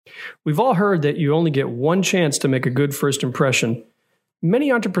We've all heard that you only get one chance to make a good first impression.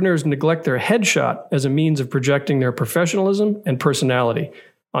 Many entrepreneurs neglect their headshot as a means of projecting their professionalism and personality.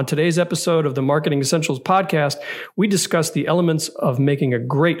 On today's episode of the Marketing Essentials podcast, we discuss the elements of making a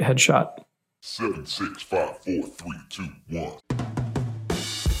great headshot. 7, 6, 5, 4, 3, 2, 1.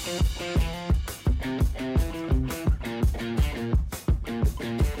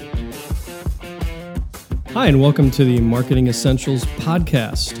 Hi, and welcome to the Marketing Essentials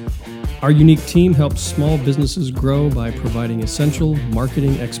podcast. Our unique team helps small businesses grow by providing essential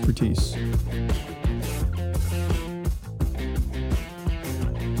marketing expertise.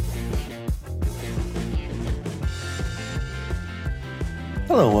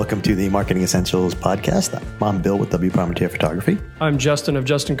 Hello and welcome to the Marketing Essentials podcast. I'm Bill with W. Palmetier Photography. I'm Justin of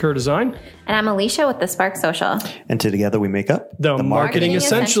Justin Kerr Design. And I'm Alicia with the Spark Social. And together we make up the Marketing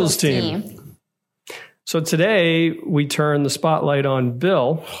Essentials team. So today we turn the spotlight on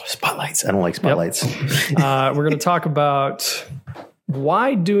Bill. Spotlights. I don't like spotlights. Yep. We're going to talk about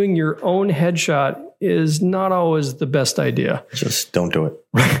why doing your own headshot is not always the best idea. Just don't do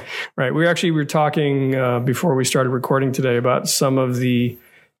it. Right. We were talking before we started recording today about some of the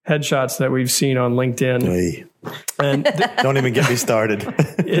headshots that we've seen on LinkedIn. Hey. And don't even get me started.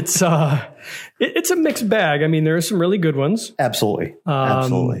 It's a mixed bag. I mean, there are some really good ones. Absolutely.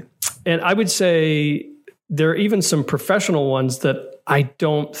 Absolutely. And I would say there are even some professional ones that I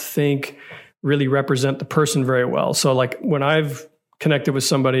don't think really represent the person very well. So like when I've connected with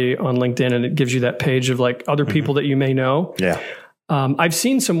somebody on LinkedIn and it gives you that page of like other people that you may know. Yeah. I've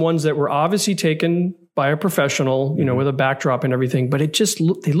seen some ones that were obviously taken by a professional, you know, with a backdrop and everything, but it just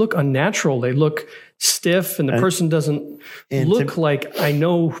they look unnatural. They look stiff and the person doesn't look like I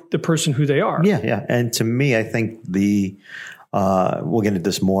know the person who they are. Yeah. Yeah. And to me, I think we'll get into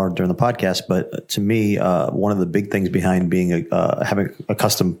this more during the podcast, but to me, one of the big things behind being having a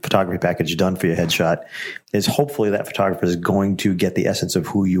custom photography package done for your headshot is hopefully that photographer is going to get the essence of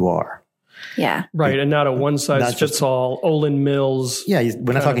who you are. Yeah. Right. And not a one size fits all Olin Mills. Yeah.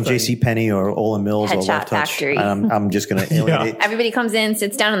 We're not talking J.C. Penney or Olin Mills Headshot or Love Touch. Factory. I'm just going to alienate. Everybody comes in,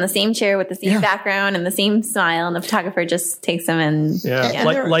 sits down in the same chair with the same background and the same smile, and the photographer just takes them and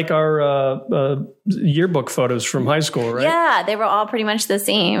like our yearbook photos from high school, right? Yeah, they were all pretty much the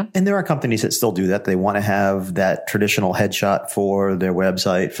same. And there are companies that still do that. They want to have that traditional headshot for their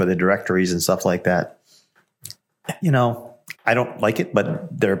website, for their directories and stuff like that. You know, I don't like it,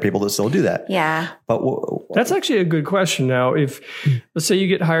 but there are people that still do that. Yeah. But that's actually a good question. Now, if let's say you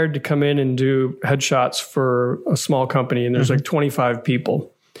get hired to come in and do headshots for a small company and there's like 25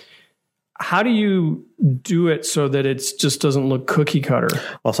 people, how do you do it so that it just doesn't look cookie cutter?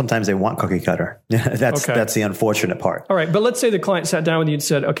 Well, sometimes they want cookie cutter. That's the unfortunate part. All right. But let's say the client sat down with you and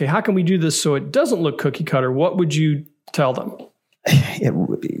said, okay, how can we do this so it doesn't look cookie cutter? What would you tell them?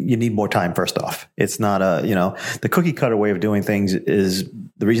 You need more time, first off. It's not the cookie cutter way of doing things is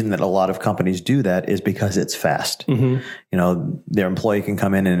the reason that a lot of companies do that is because it's fast. Mm-hmm. You know, their employee can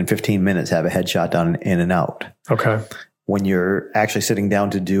come in and in 15 minutes have a headshot done in and out. Okay. When you're actually sitting down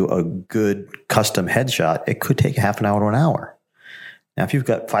to do a good custom headshot, it could take half an hour to an hour. Now, if you've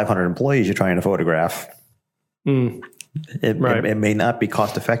got 500 employees you're trying to photograph, it may not be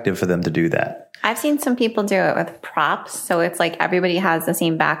cost effective for them to do that. I've seen some people do it with props. So it's like everybody has the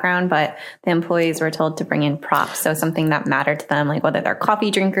same background, but the employees were told to bring in props. So something that mattered to them, like whether they're coffee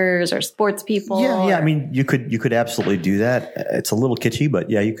drinkers or sports people. Yeah. I mean, you could absolutely do that. It's a little kitschy,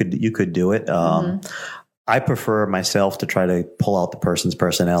 but yeah, you could do it. I prefer myself to try to pull out the person's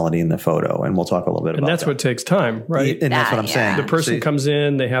personality in the photo, and we'll talk a little bit about that. And that's what takes time, right? And that's what I'm saying. The person comes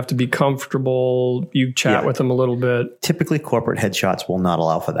in, they have to be comfortable. You chat with them a little bit. Typically, corporate headshots will not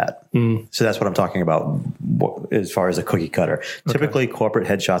allow for that. So that's what I'm talking about as far as a cookie cutter. Okay. Typically, corporate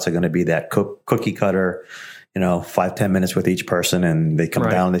headshots are going to be that cookie cutter, 5-10 minutes with each person, and they come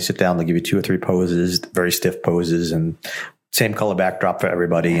down, they sit down, they give you 2 or 3 poses, very stiff poses, and same color backdropp for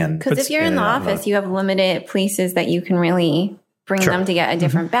everybody. And because if you're in the office, you have limited places that you can really bring them to get a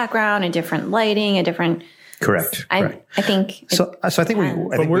different background, a different lighting, a different. Correct. I think. So I think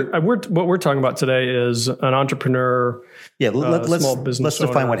what we're talking about today is an entrepreneur. Yeah, small business let's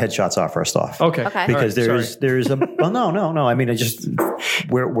define what headshots are first off. Okay. Because there's a well, no. I mean, I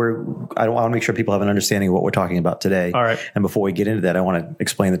want to make sure people have an understanding of what we're talking about today. All right. And before we get into that, I want to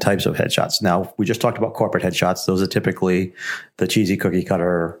explain the types of headshots. Now, we just talked about corporate headshots. Those are typically the cheesy cookie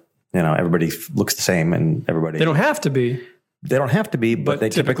cutter. Everybody looks the same, and everybody. They don't have to be. They don't have to be, but they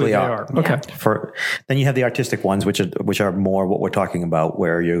typically are. Okay. Then you have the artistic ones, which are more what we're talking about,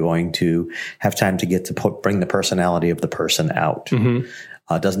 where you're going to have time to get to bring the personality of the person out. Mm-hmm.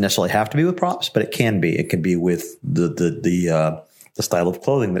 It doesn't necessarily have to be with props, but it can be. It can be with the the style of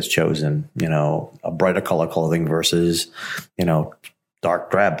clothing that's chosen, a brighter color clothing versus,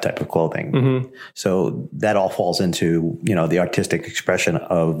 dark drab type of clothing. So that all falls into, the artistic expression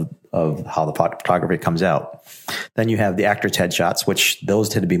of how the photography comes out. Then you have the actor's headshots, which those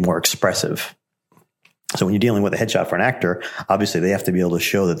tend to be more expressive. So when you're dealing with a headshot for an actor, obviously they have to be able to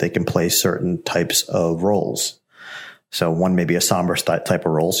show that they can play certain types of roles. So one may be a somber type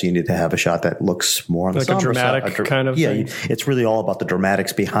of role. So you need to have a shot that looks more on the somber side. Like a dramatic kind of thing? It's really all about the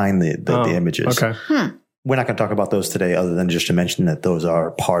dramatics behind the images. Okay. We're not going to talk about those today other than just to mention that those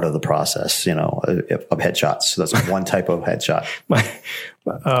are part of the process, of headshots. So that's one type of headshot.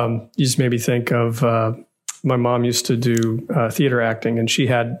 You just made me think of my mom used to do theater acting, and she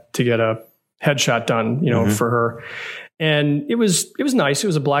had to get a headshot done, for her. And it was nice. It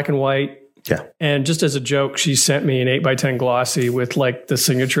was a black and white. Yeah. And just as a joke, she sent me an 8x10 glossy with like the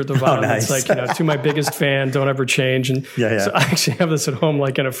signature at the bottom. Nice. It's like, to my biggest fan, don't ever change. And so I actually have this at home,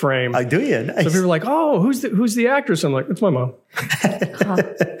 like in a frame. I do, yeah. Nice. So people are like, oh, who's the actress? I'm like, it's my mom.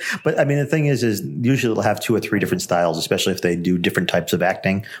 But I mean, the thing is usually they'll have 2 or 3 different styles, especially if they do different types of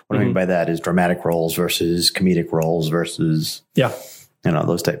acting. What I mean by that is dramatic roles versus comedic roles versus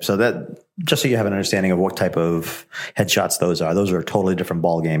those types. So that just so you have an understanding of what type of headshots those are a totally different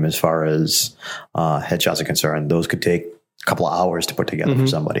ball game as far as headshots are concerned. Those could take a couple of hours to put together for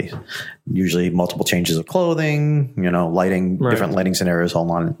somebody. Usually multiple changes of clothing, lighting, different lighting scenarios,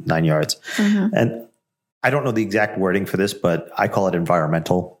 all on 9 yards. And I don't know the exact wording for this, but I call it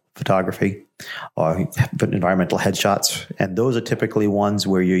environmental photography or environmental headshots. And those are typically ones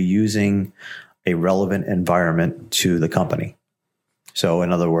where you're using a relevant environment to the company. So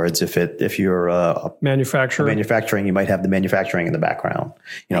in other words, if you're a manufacturing, you might have the manufacturing in the background,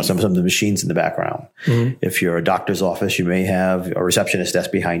 some of the machines in the background. If you're a doctor's office, you may have a receptionist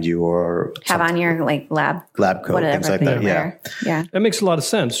desk behind you or have on your lab coat, things like that. Yeah. That makes a lot of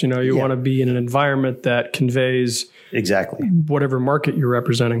sense. You want to be in an environment that conveys exactly whatever market you're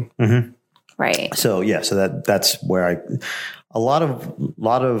representing. Right. So that's where a lot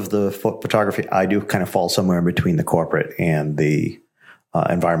of the photography I do kind of falls somewhere in between the corporate and the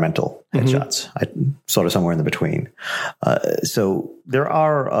environmental headshots. I sort of somewhere in the between. So there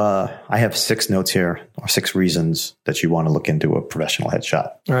are, I have 6 notes here, or 6 reasons that you want to look into a professional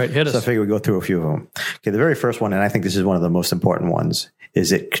headshot. All right, hit us. So I figure we go through a few of them. Okay, the very first one, and I think this is one of the most important ones,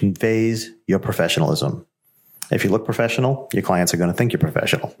 is it conveys your professionalism. If you look professional, your clients are going to think you're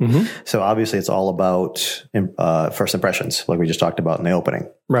professional. So obviously it's all about first impressions, like we just talked about in the opening.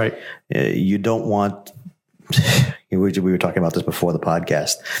 Right. You don't want... We were talking about this before the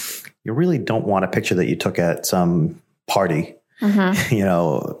podcast. You really don't want a picture that you took at some party,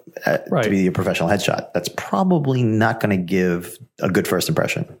 to be your professional headshot. That's probably not going to give a good first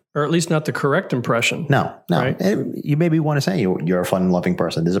impression. Or at least not the correct impression. No. Right? You maybe want to say you're a fun, loving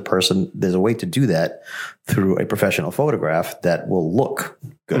person. There's a way to do that through a professional photograph that will look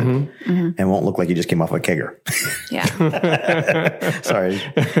good and won't look like you just came off a kegger. Yeah. Sorry.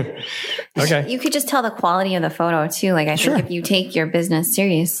 Okay. You could just tell the quality of the photo too. Like I think if you take your business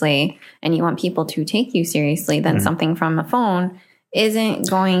seriously and you want people to take you seriously, then something from a phone isn't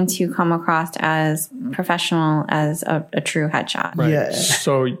going to come across as professional as a true headshot. Right. Yeah.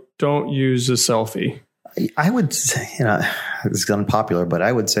 So don't use a selfie. I would say, it's unpopular, but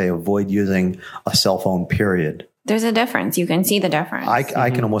I would say avoid using a cell phone, period. There's a difference. You can see the difference. I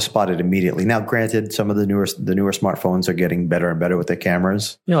can almost spot it immediately. Now, granted, some of the newer smartphones are getting better and better with their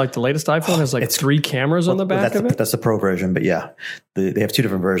cameras. Yeah, like the latest iPhone has like 3 cameras on the back of it. That's the pro version, but yeah, they have 2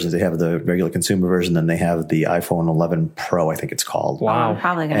 different versions. They have the regular consumer version, then they have the iPhone 11 Pro, I think it's called. Wow. I'm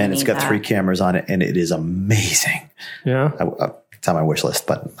probably gonna and it's got need 3 that. cameras on it, and it is amazing. Yeah. It's on my wish list,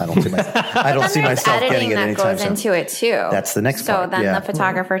 but I don't see myself getting it anytime that goes soon. into it too. That's the next so part. then the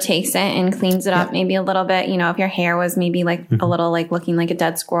photographer takes it and cleans it up maybe a little bit. If your hair was maybe like a little like looking like a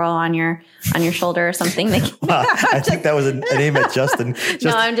dead squirrel on your shoulder or something. I think that was an aim at Justin. No,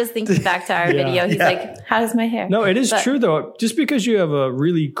 I'm just thinking back to our video. He's like, "How's my hair?" No, it is true though. Just because you have a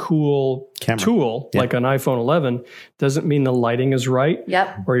really cool tool like an iPhone 11 doesn't mean the lighting is right.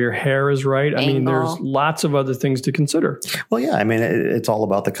 Yep. Or your hair is right. I mean, there's lots of other things to consider. Well, yeah. I mean, it's all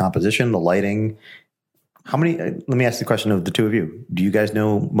about the composition, the lighting. Let me ask the question of the 2 of you. Do you guys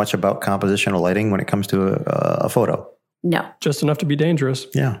know much about composition or lighting when it comes to a photo? No. Just enough to be dangerous.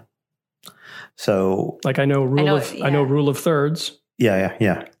 Yeah. So, like I know rule of thirds.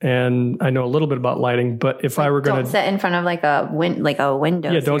 Yeah. And I know a little bit about lighting, but if I were going to sit in front of like a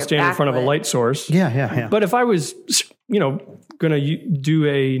window. Yeah, don't stand in front of a light source. Yeah. But if I was, going to do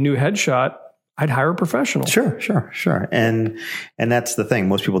a new headshot, I'd hire a professional. Sure. And that's the thing.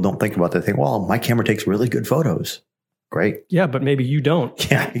 Most people don't think about that. They think, well, my camera takes really good photos. Great. Yeah, but maybe you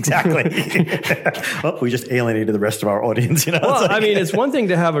don't. Yeah, exactly. Well, we just alienated the rest of our audience. You know, Well, It's like- I mean, it's one thing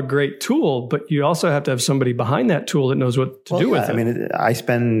to have a great tool, but you also have to have somebody behind that tool that knows what to do with it. I mean, I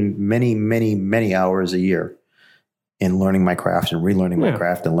spend many, many, many hours a year in learning my craft and relearning my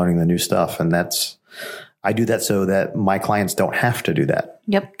craft and learning the new stuff. And I do that so that my clients don't have to do that.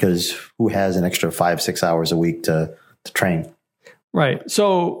 Yep. Because who has an extra 5-6 hours a week to train? Right.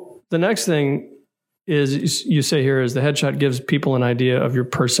 So the next thing is you say here is the headshot gives people an idea of your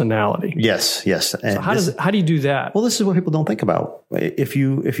personality. Yes. And So how do you do that? Well, this is what people don't think about. If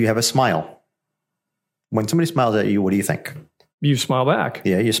you have a smile, when somebody smiles at you, what do you think? You smile back.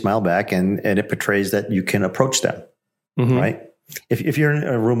 Yeah, you smile back, and it portrays that you can approach them, right? If you're in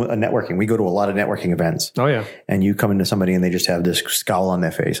a room of networking, we go to a lot of networking events. Oh yeah. And you come into somebody and they just have this scowl on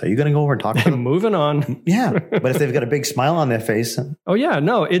their face. Are you going to go over and talk to them? Moving on. Yeah, but if they've got a big smile on their face, Oh yeah.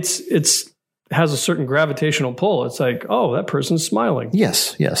 No, it's has a certain gravitational pull. It's like, oh, that person's smiling.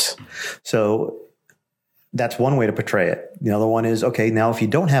 yes. So that's one way to portray it. The other one is, okay, now if you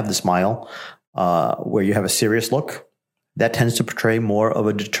don't have the smile, where you have a serious look, that tends to portray more of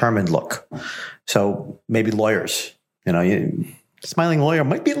a determined look. So maybe lawyers, smiling lawyer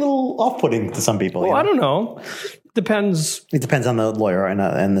might be a little off-putting to some people. Well, I don't know. Depends. It depends on the lawyer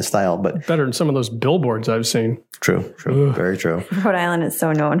and the style, but Better than some of those billboards I've seen. true, very true. Rhode Island is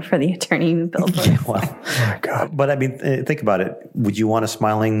so known for the attorney billboards. Well, Oh my God. but I mean, think about it. Would you want a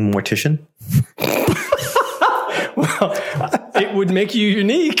smiling mortician? Well, it would make you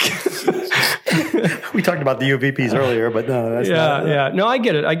unique. We talked about the UVPs earlier, but no, that's not. Yeah. No, I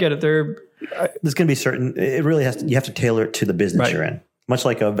get it. There's going to be certain. It really has. You have to tailor it to the business Right. you're in. Much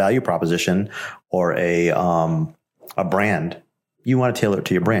like a value proposition or a brand, you want to tailor it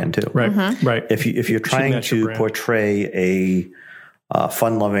to your brand too. Right. Right. If you're trying match your to brand. portray a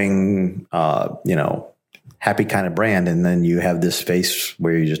fun-loving, happy kind of brand, and then you have this face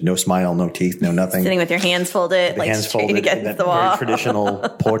where you just no smile, no teeth, no nothing, Sitting with your hands folded, like hands straight folded, against that the very wall. traditional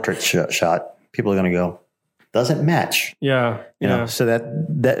portrait shot. People are going to go, doesn't match. Yeah. You know, so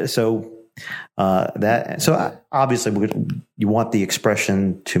obviously you want the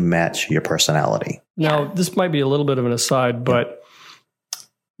expression to match your personality. Now, this might be a little bit of an aside, but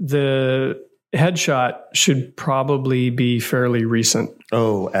the headshot should probably be fairly recent,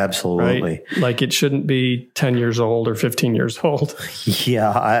 Oh, absolutely. right? Like it shouldn't be 10 years old or 15 years old.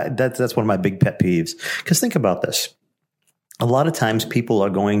 Yeah, that's one of my big pet peeves. Because think about this. A lot of times people are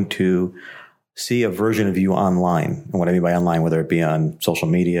going to see a version of you online. And what I mean by online, whether it be on social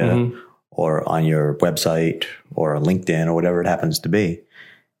media or on your website or on LinkedIn or whatever it happens to be.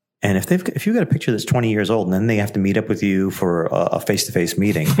 And if you've got a picture that's 20 years old and then they have to meet up with you for a face-to-face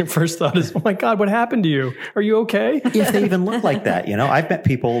meeting. Your first thought is, oh my God, what happened to you? Are you okay? If they even look like that, I've met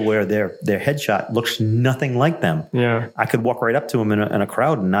people where their headshot looks nothing like them. Yeah. I could walk right up to them in a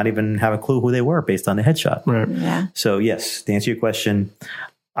crowd and not even have a clue who they were based on the headshot. Right. Yeah. So yes, to answer your question,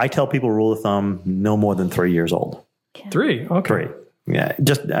 I tell people rule of thumb, no more than 3 years old. 3. Okay. 3. Yeah.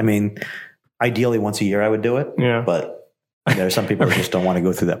 Ideally once a year I would do it. Yeah. But there are some people who just don't want to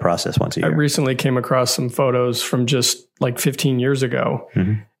go through that process once a I year. recently came across some photos from just like 15 years ago,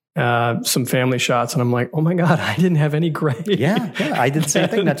 some family shots, and I'm like, oh my God, I didn't have any gray. Yeah. I did the same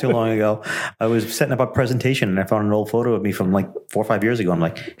thing not too long ago. I was setting up a presentation and I found an old photo of me from like 4 or 5 years ago. I'm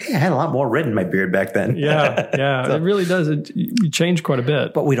like, hey, I had a lot more red in my beard back then. Yeah. It really does. You change quite a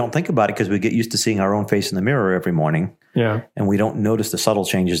bit. But we don't think about it because we get used to seeing our own face in the mirror every morning. Yeah. And we don't notice the subtle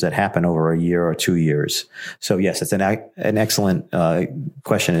changes that happen over a year or 2 years. So yes, it's an excellent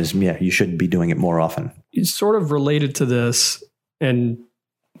question. You should be doing it more often. It's sort of related to this. And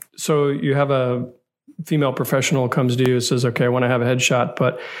so you have a female professional comes to you and says, okay, I want to have a headshot,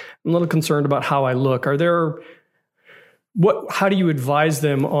 but I'm a little concerned about how I look. How do you advise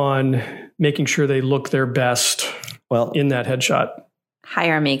them on making sure they look their best in that headshot?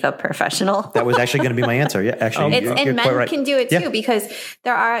 Hire a makeup professional. That was actually going to be my answer. Yeah, actually. And men can do it too, because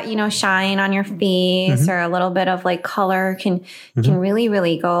there are, shine on your face or a little bit of like color can really,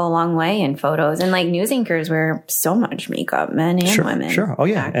 really go a long way in photos. And like news anchors wear so much makeup, men and women. Sure. Oh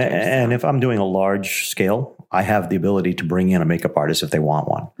yeah. Actors, and if I'm doing a large scale, I have the ability to bring in a makeup artist if they want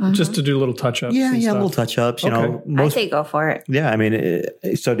one. Just to do little touch-ups. Yeah, and stuff. little touch-ups. I say go for it. Yeah, I mean,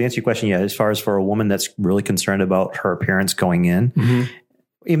 so to answer your question, as far as for a woman that's really concerned about her appearance going in,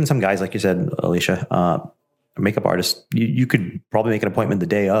 even some guys, like you said, Alicia, a makeup artist, you could probably make an appointment the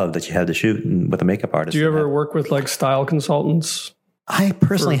day of that you had to shoot with a makeup artist. Do you ever work with like style consultants? I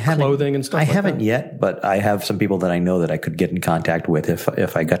personally for haven't. Clothing and stuff. I like haven't that? yet, but I have some people that I know that I could get in contact with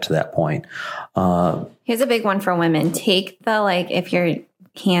if I got to that point. Here's a big one for women. Take the if you're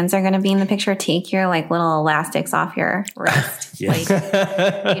hands are going to be in the picture, take your like little elastics off your wrist. Yes.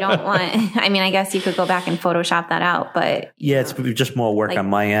 Like, you don't want, I mean, I guess you could go back and Photoshop that out, but Yeah, it's just more work Like- on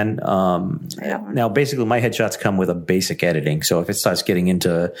my end. Now, basically, my headshots come with a basic editing. So if it starts getting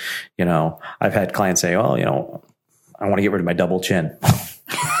into, I've had clients say, "Oh, I want to get rid of my double chin."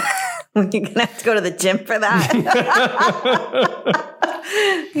 you're going to have to go to the gym for that.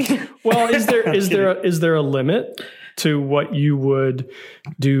 Well, is there a limit to what you would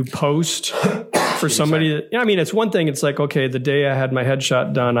do post for somebody that, I mean, it's one thing. It's like, okay, the day I had my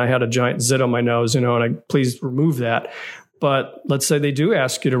headshot done, I had a giant zit on my nose, and please remove that. But let's say they do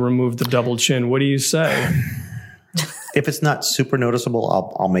ask you to remove the double chin. What do you say? If it's not super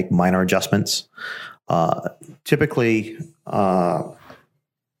noticeable, I'll make minor adjustments. Typically, I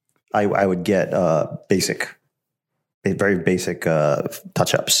would get very basic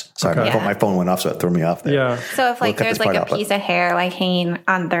touch-ups. Sorry, Okay. my phone went off, so it threw me off there. Yeah. So if like We'll cut there's this like part a out, piece of hair like hanging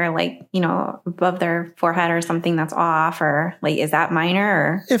on their like, above their forehead or something that's off, or like, is that minor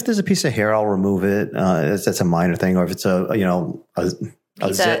or? If there's a piece of hair, I'll remove it. That's a minor thing. Or if it's a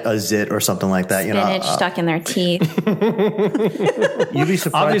zit or something like that, Spinach stuck in their teeth. you'd be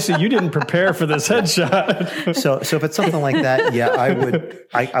surprised. Obviously, you didn't prepare for this headshot. So if it's something like that, yeah,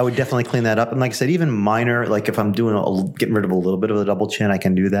 I would definitely clean that up. And like I said, even minor, like if I'm doing getting rid of a little bit of the double chin, I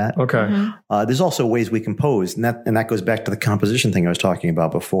can do that. Okay. There's also ways we can pose, and that goes back to the composition thing I was talking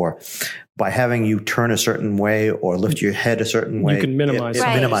about before. By having you turn a certain way or lift your head a certain way, can minimize it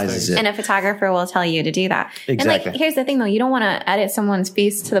Right. minimizes it. And a photographer will tell you to do that. Exactly. And like, here's the thing though, you don't want to edit someone's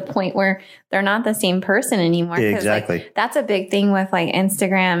face to the point where they're not the same person anymore. 'Cause, Exactly. Like, that's a big thing with like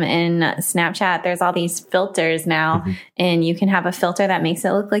Instagram and Snapchat. There's all these filters now, and you can have a filter that makes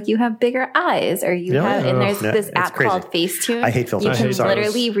it look like you have bigger eyes, or you have, and there's Yeah, this it's app crazy. called Facetune. I hate filters. You I can hate those.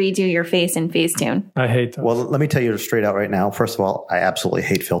 literally redo your face in Facetune. I hate those. Well, let me tell you straight out right now. First of all, I absolutely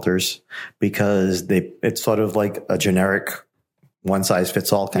hate filters because it's sort of like a generic one size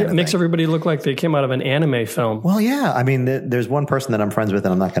fits all kind it of makes thing. everybody look like they came out of an anime film. Well, yeah. I mean, there's one person that I'm friends with,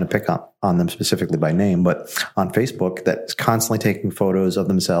 and I'm not going to pick on them specifically by name, but on Facebook that's constantly taking photos of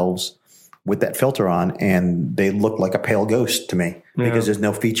themselves with that filter on, and they look like a pale ghost to me because there's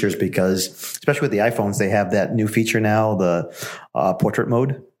no features. Because especially with the iPhones, they have that new feature now, the portrait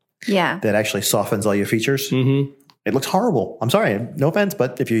mode, Yeah. that actually softens all your features. Mm-hmm. It looks horrible. I'm sorry, no offense,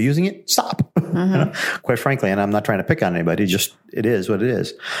 but if you're using it, stop. Quite frankly, and I'm not trying to pick on anybody. Just it is what it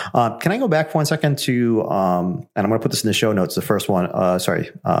is. Can I go back for 1 second to, and I'm going to put this in the show notes. The first one,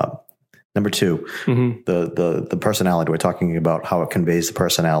 number 2, the personality. We're talking about how it conveys the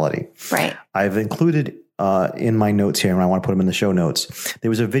personality. Right. I've included in my notes here, and I want to put them in the show notes. There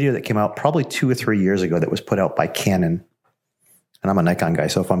was a video that came out probably 2 or 3 years ago that was put out by Canon. And I'm a Nikon guy,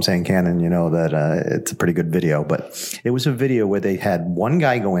 so if I'm saying Canon, you know that it's a pretty good video. But it was a video where they had one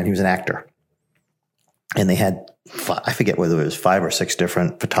guy go in. He was an actor. And they had, I forget whether it was 5 or 6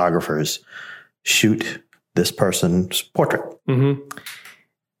 different photographers shoot this person's portrait. Mm-hmm.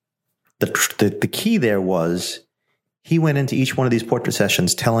 The key there was he went into each one of these portrait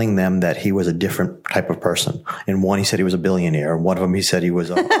sessions telling them that he was a different type of person. In one, he said he was a billionaire. One of them, he said he was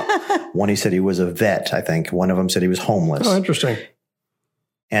a vet, I think. One of them said he was homeless. Oh, interesting.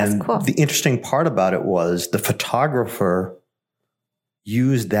 And That's cool. the interesting part about it was the photographer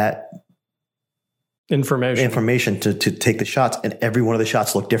used that information to take the shots, and every one of the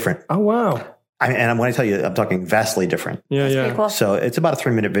shots looked different. Oh, wow. And when I tell you, I'm talking vastly different. Yeah, That's yeah. pretty cool. So it's about a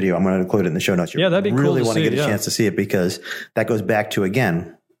 3-minute video. I'm going to include it in the show notes. You Yeah, that'd be cool really to want to see, get a yeah. chance to see it, because that goes back to,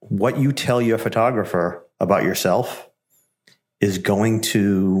 again, what you tell your photographer about yourself is going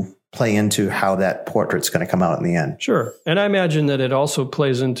to play into how that portrait's going to come out in the end. Sure. And I imagine that it also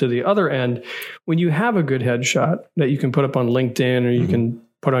plays into the other end. When you have a good headshot that you can put up on LinkedIn or you can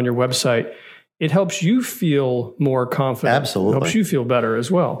put on your website, it helps you feel more confident. Absolutely. It helps you feel better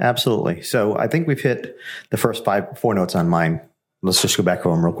as well. Absolutely. So I think we've hit the first 4 notes on mine. Let's just go back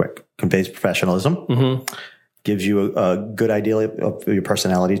over them real quick. Conveys professionalism. Mm-hmm. Gives you a good idea of your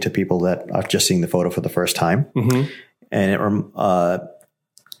personality to people that are just seeing the photo for the first time. Mm-hmm. And it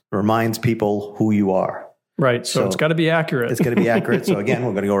reminds people who you are. Right. So it's got to be accurate. It's going to be accurate. So again,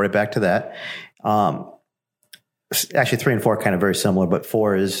 we're going to go right back to that. Actually, 3 and 4 are kind of very similar, but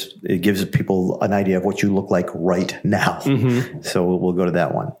 4 is, it gives people an idea of what you look like right now. Mm-hmm. So we'll go to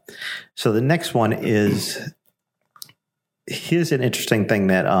that one. So the next one is, here's an interesting thing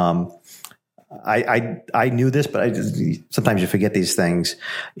that I knew this, but sometimes you forget these things.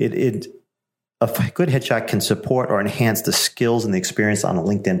 A good headshot can support or enhance the skills and the experience on a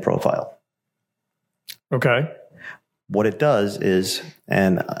LinkedIn profile. Okay. What it does is,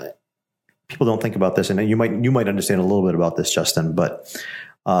 and people don't think about this, and you might understand a little bit about this, Justin, but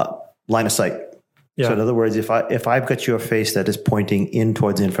line of sight. Yeah. So in other words, if I've got your face that is pointing in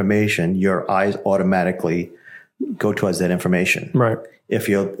towards information, your eyes automatically go towards that information. Right.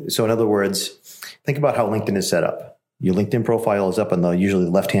 So in other words, think about how LinkedIn is set up. Your LinkedIn profile is up in the usually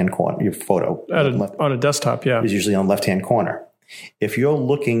left-hand corner. Your photo on a desktop, yeah, is usually on left-hand corner. If you're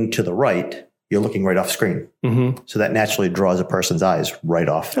looking to the right, you're looking right off screen. Mm-hmm. So that naturally draws a person's eyes right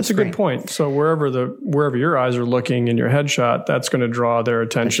off. That's a good point. So wherever your eyes are looking in your headshot, that's going to draw their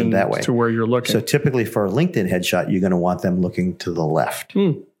attention that way to where you're looking. So typically for a LinkedIn headshot, you're going to want them looking to the left.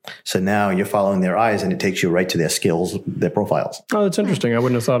 So now you're following their eyes, and it takes you right to their skills, their profiles. Oh, that's interesting. I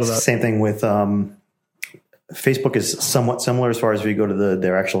wouldn't have thought of that. Same thing with Facebook is somewhat similar as far as if you go to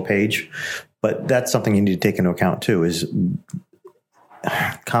their actual page, but that's something you need to take into account too. Is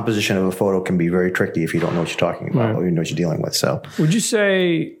composition of a photo can be very tricky if you don't know what you're talking about or you know what you're dealing with. So, would you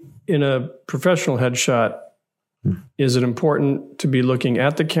say in a professional headshot, is it important to be looking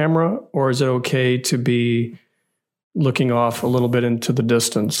at the camera, or is it okay to be looking off a little bit into the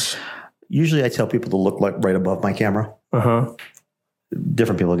distance? Usually I tell people to look like right above my camera.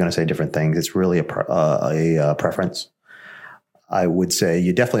 Different people are going to say different things. It's really a preference. I would say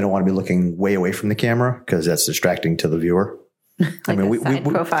you definitely don't want to be looking way away from the camera because that's distracting to the viewer. I mean, we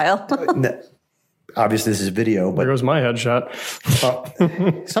profile. Obviously, this is video, but there goes my headshot.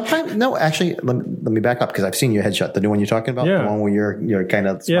 Sometimes, no, actually, let me back up because I've seen your headshot, the new one you're talking about, the one where you're kind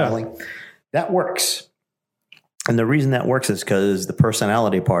of smiling. Yeah. That works. And the reason that works is because the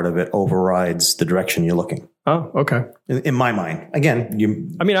personality part of it overrides the direction you're looking. Oh, okay. In my mind.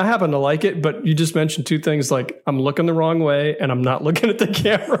 Again, I happen to like it, but you just mentioned two things, like I'm looking the wrong way and I'm not looking at the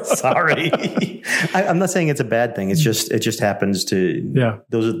camera. Sorry. I'm not saying it's a bad thing. It just happens to,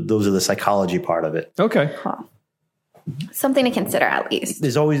 those are the psychology part of it. Okay. Cool. Something to consider at least.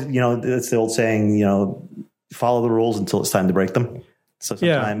 There's always, it's the old saying, follow the rules until it's time to break them. So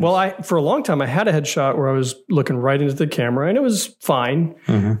sometimes, well, for a long time, I had a headshot where I was looking right into the camera and it was fine.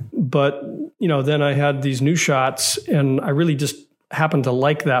 But, then I had these new shots and I really just happened to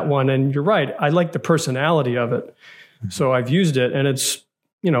like that one. And you're right. I like the personality of it. So I've used it and it's,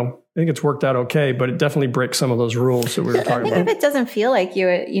 I think it's worked out okay, but it definitely breaks some of those rules that we were talking about. If it doesn't feel like you,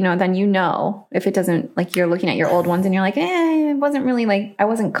 then if it doesn't, like you're looking at your old ones and you're like, it wasn't really I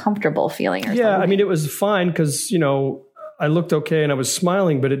wasn't comfortable feeling or something. It was fine because, I looked okay and I was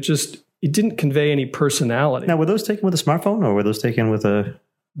smiling, but it didn't convey any personality. Now, were those taken with a smartphone or were those taken with the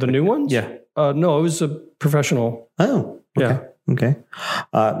new ones? Yeah. No, it was a professional. Oh, okay. Yeah. Okay.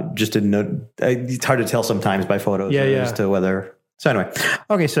 Just didn't know. It's hard to tell sometimes by photos as to whether. So anyway.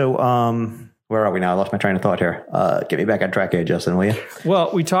 Okay. So, where are we now? I lost my train of thought here. Get me back on track here, Justin, will you? Well,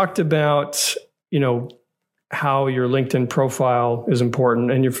 we talked about, how your LinkedIn profile is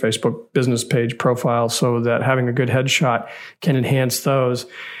important and your Facebook business page profile so that having a good headshot can enhance those.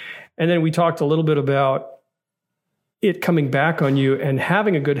 And then we talked a little bit about it coming back on you and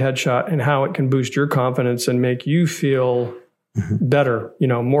having a good headshot and how it can boost your confidence and make you feel better,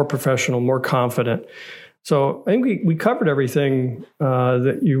 more professional, more confident. So I think we covered everything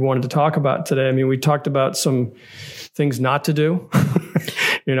that you wanted to talk about today. We talked about some things not to do,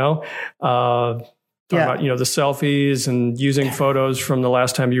 about, the selfies and using photos from the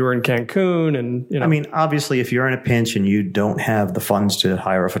last time you were in Cancun. And, obviously, if you're in a pinch and you don't have the funds to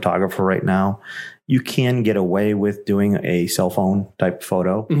hire a photographer right now, you can get away with doing a cell phone type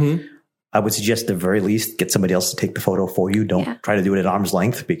photo. I would suggest at the very least get somebody else to take the photo for you. Don't try to do it at arm's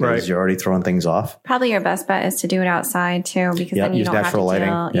length because you're already throwing things off. Probably your best bet is to do it outside too, because then you don't have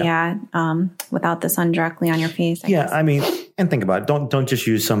to deal without the sun directly on your face. I guess. And think about it. Don't just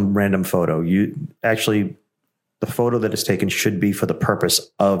use some random photo. You actually, the photo that is taken should be for the purpose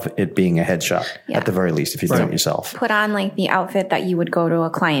of it being a headshot at the very least, if you do it yourself. Put on the outfit that you would go to a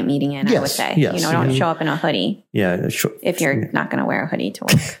client meeting in, I would say. Yes. Don't show up in a hoodie. Yeah. Sure. If you're not going to wear a hoodie to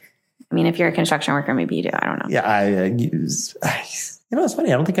work. If you're a construction worker, maybe you do. I don't know. Yeah, it's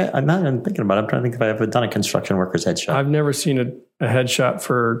funny. I'm not even thinking about it. I'm trying to think if I've ever done a construction worker's headshot. I've never seen a headshot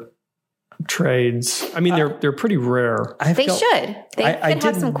for trades. They're pretty rare. They should. They could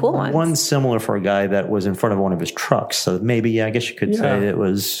have some cool ones. One similar for a guy that was in front of one of his trucks. So maybe, I guess you could say it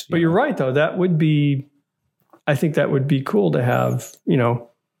was. But you're right, though. I think that would be cool to have,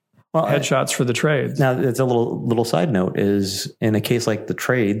 headshots for the trades. Now, it's a little side note is in a case like the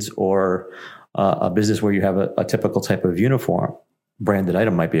trades or a business where you have a typical type of uniform, branded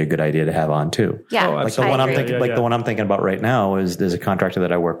item might be a good idea to have on too. Yeah, the one I'm thinking about right now is there's a contractor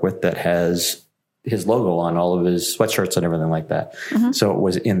that I work with that has his logo on all of his sweatshirts and everything like that. So it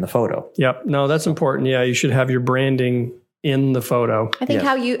was in the photo. Yep. No, that's important. Yeah, you should have your branding in the photo. I think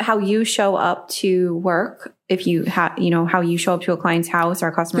how you show up to work, if you have, how you show up to a client's house or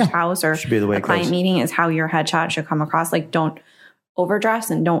a customer's house or Should be the way a it client goes. meeting is how your headshot should come across. Like, don't overdress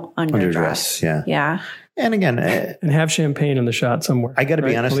and don't underdress. Yeah. Yeah. And again, And have champagne in the shot somewhere. I got to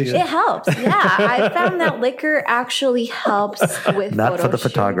be honest with you. It helps. Yeah. I found that liquor actually helps with Not photo for the shoots.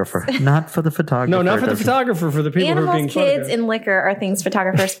 photographer. Not for the photographer. No, not for the Doesn't- photographer, for the people who are being Animals, kids, photographed. and liquor are things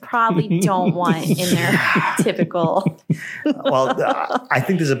photographers probably don't want in their typical. Well, I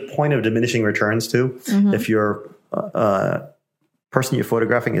think there's a point of diminishing returns too. Mm-hmm. If your person you're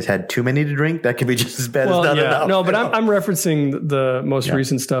photographing has had too many to drink, that could be just as bad as not enough. No, but you know? I'm referencing the most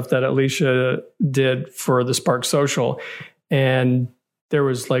recent stuff that Alicia did for the Spark Social. And there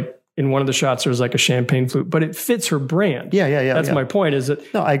was like, in one of the shots, there was like a champagne flute, but it fits her brand. Yeah. That's my point, is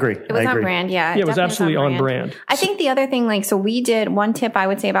that No, I agree. It was on brand, yeah. it was definitely absolutely on brand. I think the other thing, like, so we did one tip I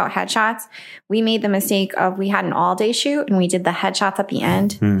would say about headshots. We made the mistake of, we had an all day shoot and we did the headshots at the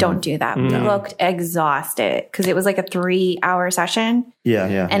end. Don't do that. We looked exhausted because it was like a 3-hour session.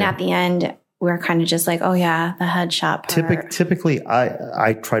 Yeah. And at the end, we were kind of just like, oh yeah, the headshot part. Typically,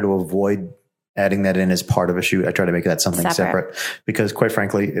 I try to avoid adding that in as part of a shoot. I try to make that something separate because, quite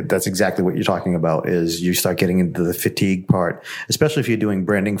frankly, that's exactly what you're talking about. Is you start getting into the fatigue part, especially if you're doing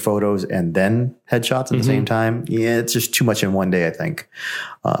branding photos and then headshots at the same time. Yeah, it's just too much in one day, I think.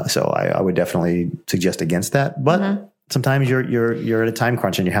 So I would definitely suggest against that. But sometimes you're at a time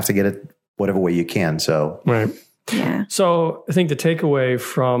crunch and you have to get it whatever way you can. So Right. Yeah. So I think the takeaway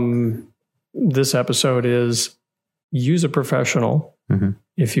from this episode is use a professional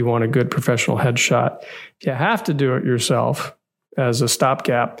if you want a good professional headshot. If you have to do it yourself as a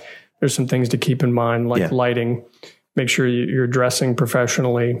stopgap, there's some things to keep in mind, like lighting. Make sure you're dressing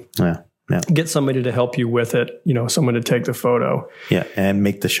professionally. yeah. Get somebody to help you with it, someone to take the photo. Yeah, and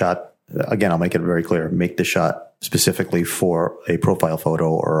make the shot, again, I'll make it very clear, make the shot specifically for a profile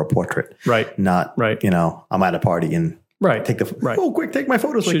photo or a portrait. Right. Not, I'm at a party and take take my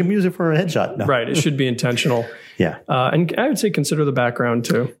photos so I can use it for a headshot. No. Right. It should be intentional. Yeah. And I would say consider the background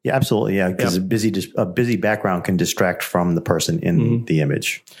too. Yeah, absolutely. Yeah, because a busy background can distract from the person in the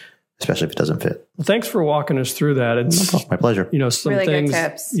image, especially if it doesn't fit. Well, thanks for walking us through that. It's My pleasure. some Really things. good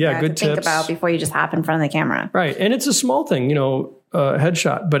tips. Yeah, good to think tips about before you just hop in front of the camera. Right. And it's a small thing,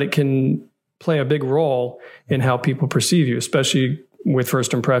 headshot, but it can play a big role in how people perceive you, especially with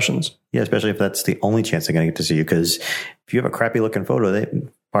first impressions. Yeah, especially if that's the only chance they're going to get to see you. Because if you have a crappy looking photo,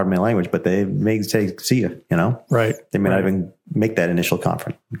 pardon my language, but they may say, see you, Right. They may not even make that initial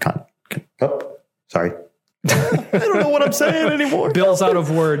sorry. I don't know what I'm saying anymore. Bill's out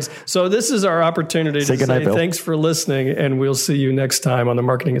of words. So this is our opportunity to say Bill. thanks for listening, and we'll see you next time on the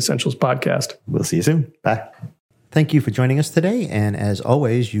Marketing Essentials podcast. We'll see you soon. Bye. Thank you for joining us today. And as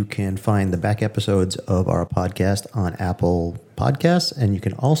always, you can find the back episodes of our podcast on Apple Podcasts. And you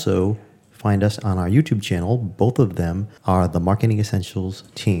can also find us on our YouTube channel. Both of them are the Marketing Essentials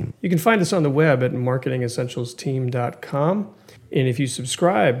team. You can find us on the web at marketingessentialsteam.com. And if you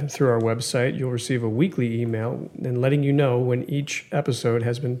subscribe through our website, you'll receive a weekly email and letting you know when each episode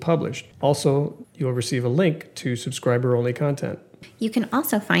has been published. Also, you'll receive a link to subscriber-only content. You can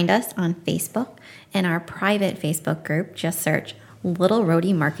also find us on Facebook in our private Facebook group. Just search Little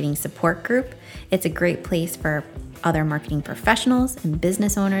Roadie Marketing Support Group. It's a great place for other marketing professionals and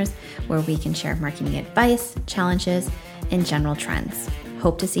business owners where we can share marketing advice, challenges, and general trends.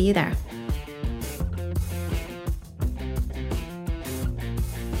 Hope to see you there.